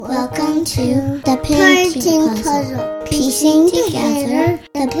Welcome to the Parenting Puzzle, piecing together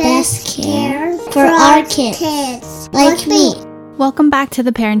the best care for our kids, like me. Welcome back to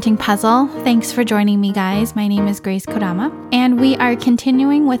the Parenting Puzzle. Thanks for joining me, guys. My name is Grace Kodama, and we are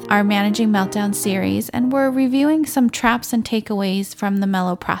continuing with our Managing Meltdown series, and we're reviewing some traps and takeaways from the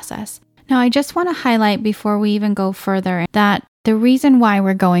Mellow process. Now, I just want to highlight before we even go further that the reason why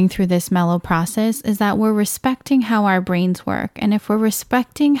we're going through this Mellow process is that we're respecting how our brains work. And if we're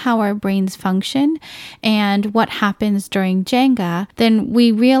respecting how our brains function and what happens during Jenga, then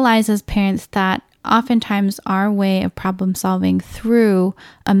we realize as parents that oftentimes our way of problem solving through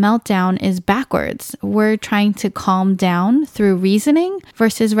a meltdown is backwards. We're trying to calm down through reasoning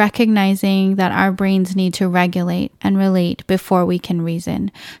versus recognizing that our brains need to regulate and relate before we can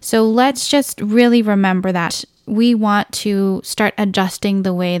reason. So let's just really remember that we want to start adjusting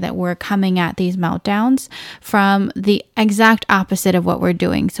the way that we're coming at these meltdowns from the exact opposite of what we're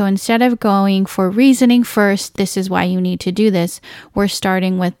doing. So instead of going for reasoning first, this is why you need to do this, we're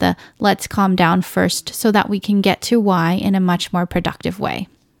starting with the let's calm down first so that we can get to why in a much more productive way.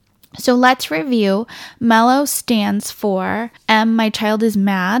 So let's review. Mellow stands for M, my child is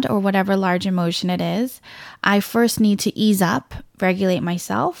mad, or whatever large emotion it is. I first need to ease up, regulate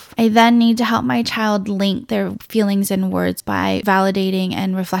myself. I then need to help my child link their feelings and words by validating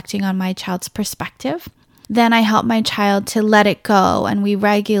and reflecting on my child's perspective. Then I help my child to let it go, and we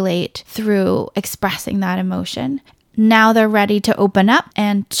regulate through expressing that emotion. Now they're ready to open up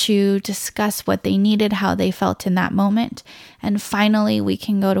and to discuss what they needed, how they felt in that moment. And finally, we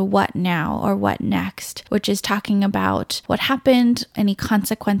can go to what now or what next, which is talking about what happened, any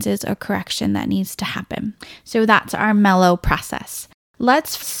consequences or correction that needs to happen. So that's our Mellow process.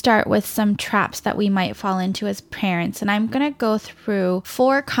 Let's start with some traps that we might fall into as parents. And I'm going to go through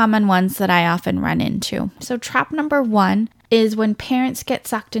 4 common ones that I often run into. So trap number 1 is when parents get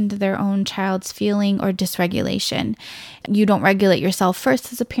sucked into their own child's feeling or dysregulation. You don't regulate yourself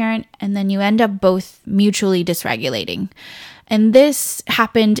first as a parent, and then you end up both mutually dysregulating. And this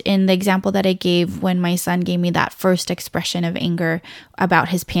happened in the example that I gave when my son gave me that first expression of anger about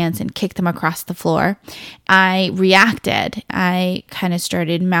his pants and kicked them across the floor. I reacted. I kind of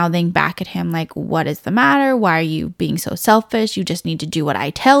started mouthing back at him like, what is the matter? Why are you being so selfish? You just need to do what I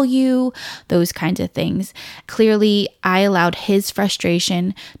tell you. Those kinds of things. Clearly, I allowed his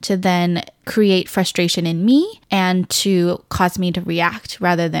frustration to then create frustration in me and to cause me to react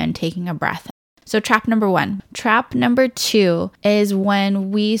rather than taking a breath. So trap number 1. Trap number 2 is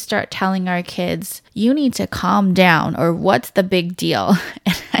when we start telling our kids, you need to calm down, or what's the big deal?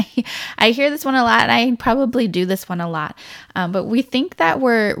 And I hear this one a lot, and I probably do this one a lot. But we think that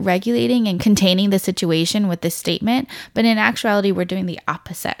we're regulating and containing the situation with this statement, but in actuality, we're doing the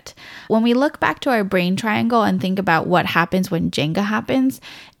opposite. When we look back to our brain triangle and think about what happens when Jenga happens,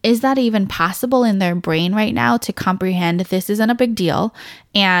 is that even possible in their brain right now to comprehend this isn't a big deal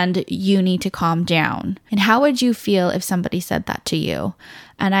and you need to calm down? And how would you feel if somebody said that to you?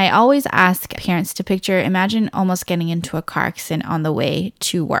 And I always ask parents to imagine almost getting into a car accident on the way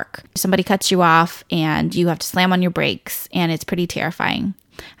to work. Somebody cuts you off and you have to slam on your brakes, and it's pretty terrifying.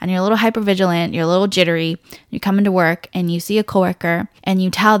 And you're a little hypervigilant, you're a little jittery, you come into work and you see a coworker and you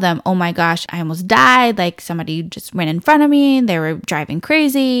tell them, oh my gosh, I almost died. Like somebody just ran in front of me and they were driving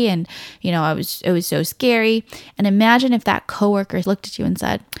crazy. And, it was so scary. And imagine if that coworker looked at you and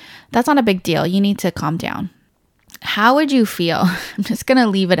said, that's not a big deal. You need to calm down. How would you feel? I'm just going to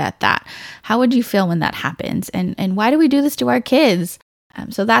leave it at that. How would you feel when that happens? And why do we do this to our kids?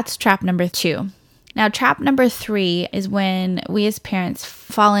 So that's trap number 2. Now, trap number 3 is when we as parents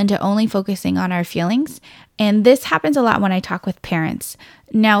fall into only focusing on our feelings. And this happens a lot when I talk with parents.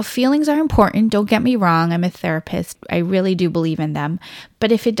 Now, feelings are important. Don't get me wrong. I'm a therapist. I really do believe in them.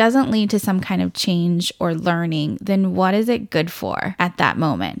 But if it doesn't lead to some kind of change or learning, then what is it good for at that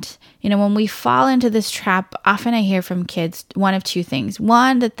moment? When we fall into this trap, often I hear from kids one of 2 things.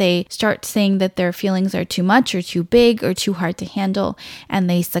 One, that they start saying that their feelings are too much or too big or too hard to handle, and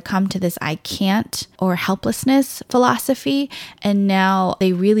they succumb to this I can't or helplessness philosophy. And now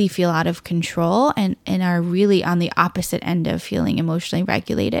they really feel out of control and are really on the opposite end of feeling emotionally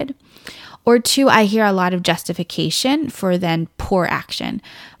regulated. Or 2, I hear a lot of justification for then poor action.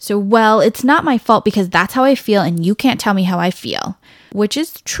 So, well, it's not my fault because that's how I feel and you can't tell me how I feel. Which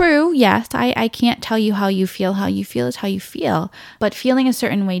is true, yes, I can't tell you how you feel. How you feel is how you feel. But feeling a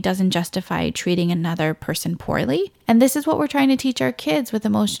certain way doesn't justify treating another person poorly. And this is what we're trying to teach our kids with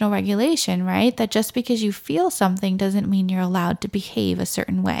emotional regulation, right? That just because you feel something doesn't mean you're allowed to behave a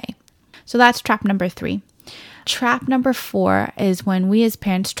certain way. So that's trap number 3. Trap number 4 is when we as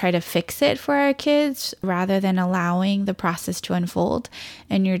parents try to fix it for our kids rather than allowing the process to unfold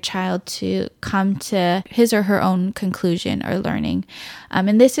and your child to come to his or her own conclusion or learning.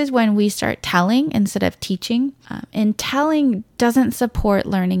 And this is when we start telling instead of teaching. And telling doesn't support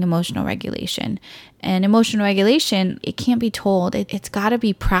learning emotional regulation. And emotional regulation, it can't be told. It's got to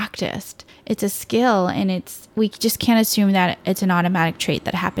be practiced. It's a skill, and we just can't assume that it's an automatic trait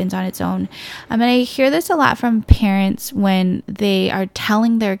that happens on its own. And I hear this a lot from parents when they are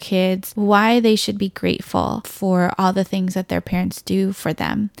telling their kids why they should be grateful for all the things that their parents do for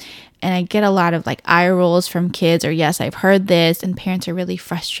them. And I get a lot of eye rolls from kids, or yes, I've heard this, and parents are really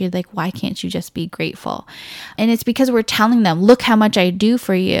frustrated, why can't you just be grateful? And it's because we're telling them, look how much I do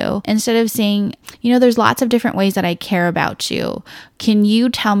for you, instead of saying, there's lots of different ways that I care about you. Can you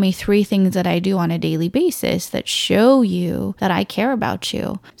tell me 3 things that I do on a daily basis that show you that I care about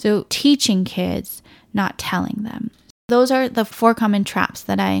you? So teaching kids, not telling them. Those are the 4 common traps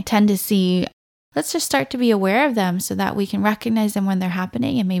that I tend to see. Let's just start to be aware of them so that we can recognize them when they're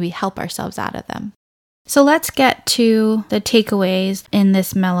happening and maybe help ourselves out of them. So let's get to the takeaways in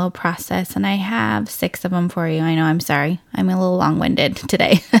this mellow process. And I have 6 of them for you. I know, I'm sorry. I'm a little long-winded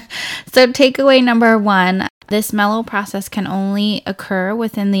today. So takeaway number 1, this mellow process can only occur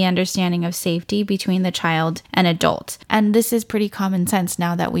within the understanding of safety between the child and adult. And this is pretty common sense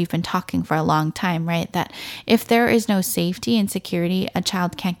now that we've been talking for a long time, right? That if there is no safety and security, a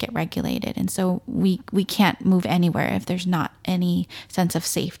child can't get regulated. And so we can't move anywhere if there's not any sense of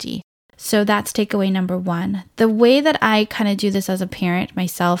safety. So that's takeaway number 1. The way that I kind of do this as a parent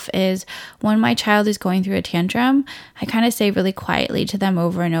myself is when my child is going through a tantrum, I kind of say really quietly to them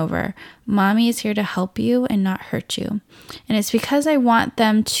over and over, Mommy is here to help you and not hurt you. And it's because I want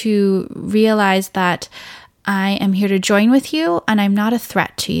them to realize that I am here to join with you and I'm not a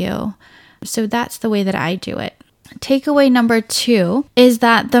threat to you. So that's the way that I do it. Takeaway number 2 is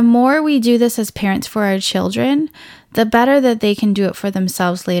that the more we do this as parents for our children, the better that they can do it for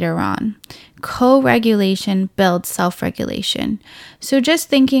themselves later on. Co-regulation builds self-regulation. So just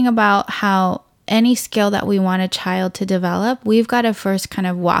thinking about how any skill that we want a child to develop, we've got to first kind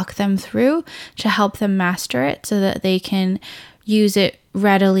of walk them through to help them master it so that they can use it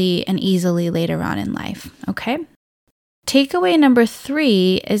readily and easily later on in life. Okay? Takeaway number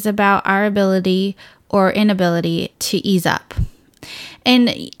 3 is about our ability or inability to ease up.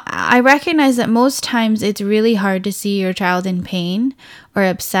 And I recognize that most times it's really hard to see your child in pain or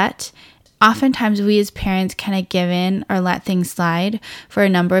upset. Oftentimes we as parents kind of give in or let things slide for a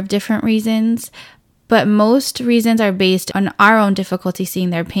number of different reasons. But most reasons are based on our own difficulty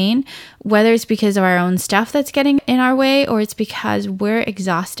seeing their pain, whether it's because of our own stuff that's getting in our way or it's because we're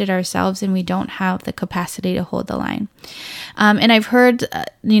exhausted ourselves and we don't have the capacity to hold the line. And I've heard,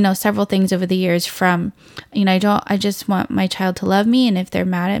 several things over the years from, I just want my child to love me. And if they're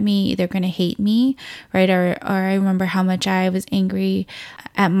mad at me, they're going to hate me, right? Or I remember how much I was angry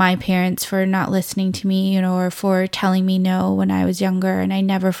at my parents for not listening to me, or for telling me no when I was younger, and I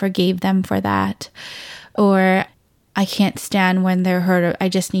never forgave them for that. Or I can't stand when they're hurt. I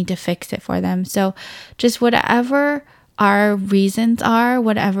just need to fix it for them. So just whatever our reasons are,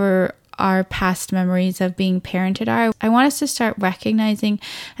 whatever our past memories of being parented are, I want us to start recognizing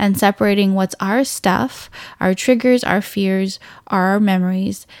and separating what's our stuff, our triggers, our fears, our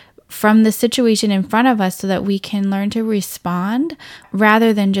memories from the situation in front of us so that we can learn to respond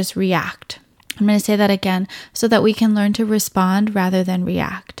rather than just react. I'm going to say that again, so that we can learn to respond rather than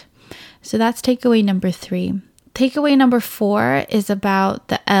react. So that's takeaway number 3. Takeaway number 4 is about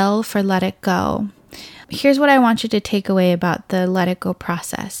the L for let it go. Here's what I want you to take away about the let it go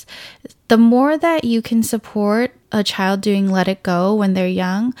process. The more that you can support a child doing let it go when they're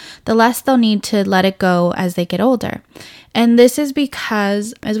young, the less they'll need to let it go as they get older. And this is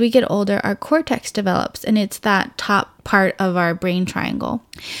because as we get older, our cortex develops, and it's that top part of our brain triangle.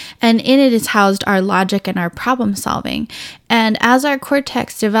 And in it is housed our logic and our problem solving. And as our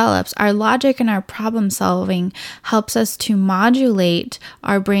cortex develops, our logic and our problem solving helps us to modulate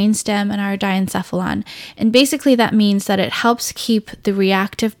our brainstem and our diencephalon. And basically that means that it helps keep the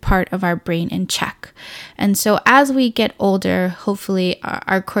reactive part of our brain in check. And so as we get older, hopefully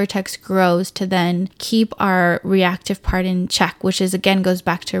our cortex grows to then keep our reactive part in check, which is again goes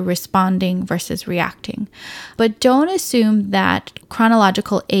back to responding versus reacting. But don't assume that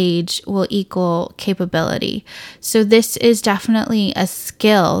chronological age will equal capability. So this is definitely a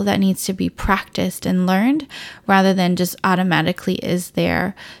skill that needs to be practiced and learned rather than just automatically is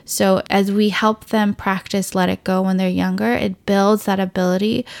there. So as we help them practice let it go when they're younger, it builds that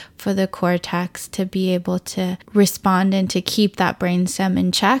ability for the cortex to be able to respond and to keep that brainstem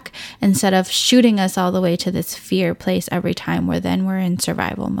in check instead of shooting us all the way to this fear place every time we're in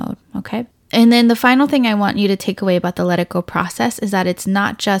survival mode. Okay. And then the final thing I want you to take away about the let it go process is that it's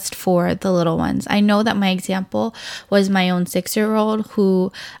not just for the little ones. I know that my example was my own 6-year-old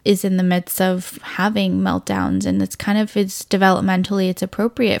who is in the midst of having meltdowns, and it's developmentally, it's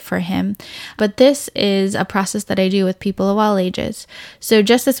appropriate for him. But this is a process that I do with people of all ages. So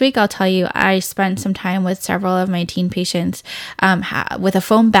just this week, I'll tell you, I spent some time with several of my teen patients with a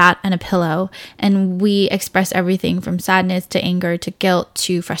foam bat and a pillow, and we express everything from sadness to anger to guilt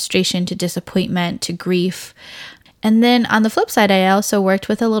to frustration to disappointment to grief. And then on the flip side, I also worked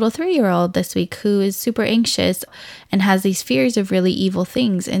with a little 3-year-old this week who is super anxious and has these fears of really evil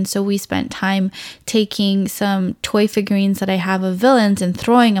things. And so we spent time taking some toy figurines that I have of villains and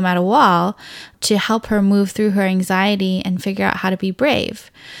throwing them at a wall to help her move through her anxiety and figure out how to be brave.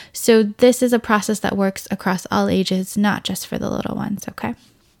 So this is a process that works across all ages, not just for the little ones, okay?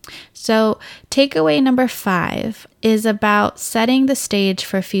 So takeaway number 5 is about setting the stage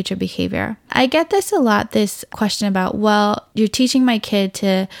for future behavior. I get this a lot, this question about, well, you're teaching my kid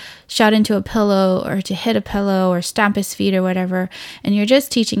to shout into a pillow or to hit a pillow or stamp his feet or whatever, and you're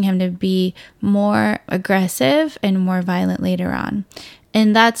just teaching him to be more aggressive and more violent later on.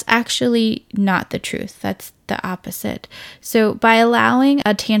 And that's actually not the truth. That's the opposite. So by allowing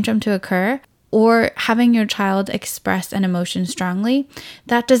a tantrum to occur, or having your child express an emotion strongly,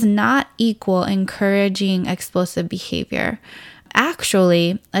 that does not equal encouraging explosive behavior.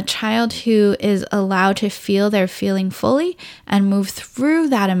 Actually, a child who is allowed to feel their feeling fully and move through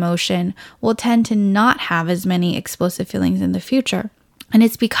that emotion will tend to not have as many explosive feelings in the future. And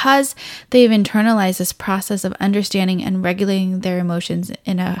it's because they've internalized this process of understanding and regulating their emotions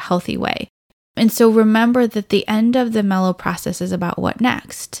in a healthy way. And so remember that the end of the mellow process is about what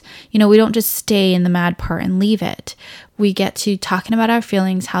next. We don't just stay in the mad part and leave it. We get to talking about our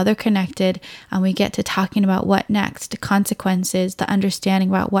feelings, how they're connected, and we get to talking about what next, the consequences, the understanding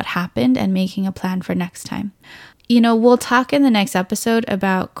about what happened, and making a plan for next time. We'll talk in the next episode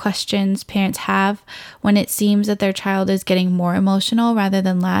about questions parents have when it seems that their child is getting more emotional rather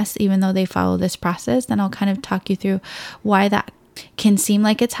than less, even though they follow this process. Then I'll kind of talk you through why that can seem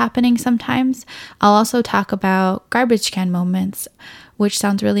like it's happening sometimes. I'll also talk about garbage can moments, which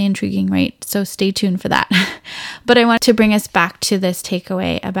sounds really intriguing, right? So stay tuned for that. But I want to bring us back to this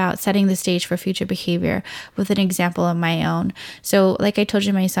takeaway about setting the stage for future behavior with an example of my own. So like I told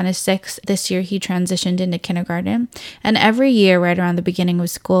you, my son is 6. This year he transitioned into kindergarten. And every year right around the beginning of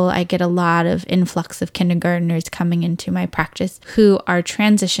school, I get a lot of influx of kindergartners coming into my practice who are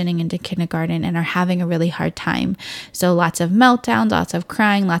transitioning into kindergarten and are having a really hard time. So lots of meltdowns, lots of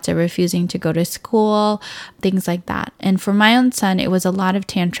crying, lots of refusing to go to school, things like that. And for my own son, it was a lot of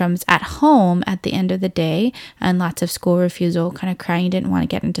tantrums at home at the end of the day and lots of school refusal, kind of crying, didn't want to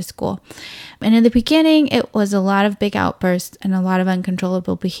get into school. And in the beginning, it was a lot of big outbursts and a lot of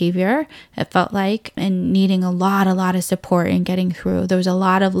uncontrollable behavior, it felt like, and needing a lot of support and getting through. There was a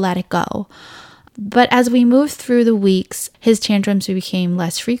lot of let it go. But as we moved through the weeks, his tantrums became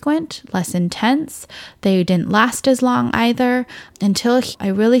less frequent, less intense. They didn't last as long either until I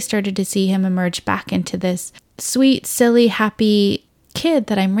really started to see him emerge back into this sweet, silly, happy kid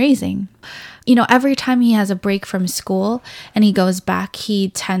that I'm raising. Every time he has a break from school and he goes back, he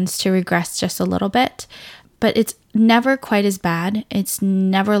tends to regress just a little bit, but it's never quite as bad. It's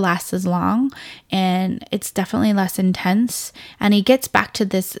never lasts as long, and it's definitely less intense. And he gets back to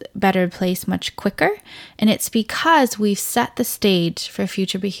this better place much quicker. And it's because we've set the stage for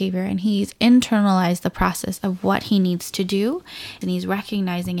future behavior, and he's internalized the process of what he needs to do, and he's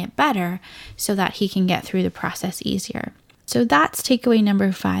recognizing it better so that he can get through the process easier. So that's takeaway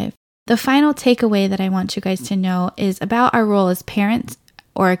number 5. The final takeaway that I want you guys to know is about our role as parents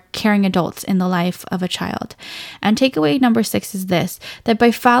or caring adults in the life of a child. And takeaway number 6 is this, that by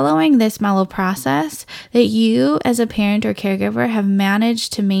following this mellow process, that you as a parent or caregiver have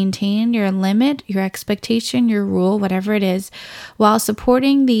managed to maintain your limit, your expectation, your rule, whatever it is, while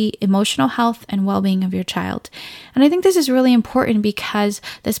supporting the emotional health and well-being of your child. And I think this is really important because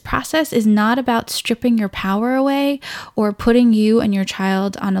this process is not about stripping your power away or putting you and your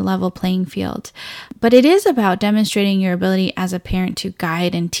child on a level playing field, but it is about demonstrating your ability as a parent to guide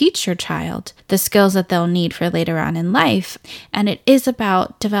and teach your child the skills that they'll need for later on in life. And it is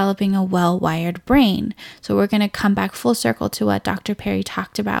about developing a well-wired brain. So we're going to come back full circle to what Dr. Perry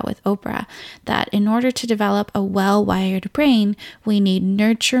talked about with Oprah, that in order to develop a well-wired brain, we need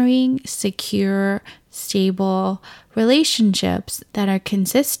nurturing, secure, stable relationships that are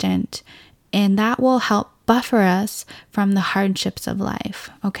consistent, and that will help buffer us from the hardships of life.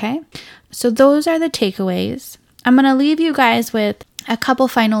 Okay? So those are the takeaways. I'm going to leave you guys with a couple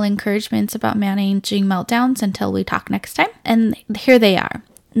final encouragements about managing meltdowns until we talk next time. And here they are.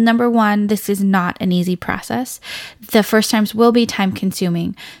 Number one, this is not an easy process. The first times will be time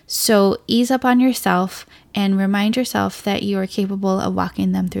consuming. So ease up on yourself and remind yourself that you are capable of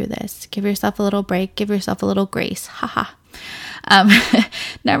walking them through this. Give yourself a little break. Give yourself a little grace. Haha.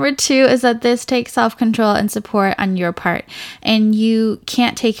 Number two is that this takes self-control and support on your part. And you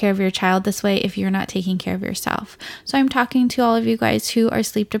can't take care of your child this way if you're not taking care of yourself. So I'm talking to all of you guys who are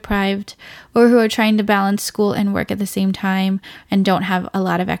sleep deprived or who are trying to balance school and work at the same time and don't have a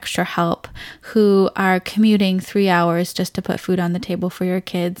lot of extra help, who are commuting 3 hours just to put food on the table for your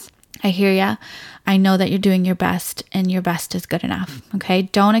kids. I hear ya. I know that you're doing your best and your best is good enough. Okay.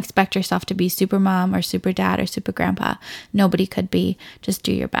 Don't expect yourself to be super mom or super dad or super grandpa. Nobody could be. Just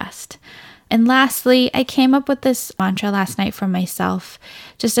do your best. And lastly, I came up with this mantra last night for myself,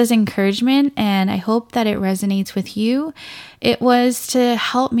 just as encouragement, and I hope that it resonates with you. It was to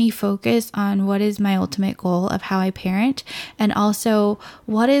help me focus on what is my ultimate goal of how I parent, and also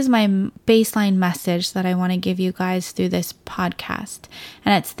what is my baseline message that I want to give you guys through this podcast.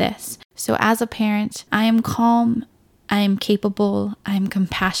 And it's this. So as a parent, I am calm, I am capable, I am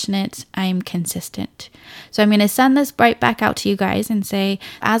compassionate, I am consistent. So I'm going to send this right back out to you guys and say,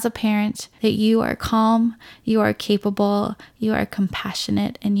 as a parent, that you are calm, you are capable, you are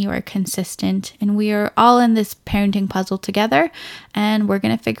compassionate, and you are consistent. And we are all in this parenting puzzle together, and we're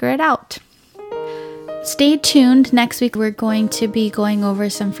going to figure it out. Stay tuned. Next week, we're going to be going over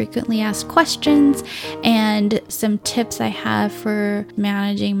some frequently asked questions and some tips I have for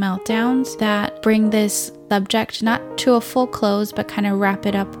managing meltdowns that bring this subject not to a full close, but kind of wrap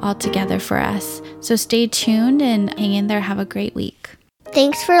it up all together for us. So stay tuned and hang in there. Have a great week.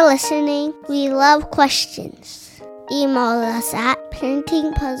 Thanks for listening. We love questions. Email us at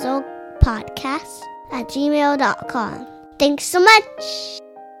parentingpuzzlepodcast@gmail.com. Thanks so much.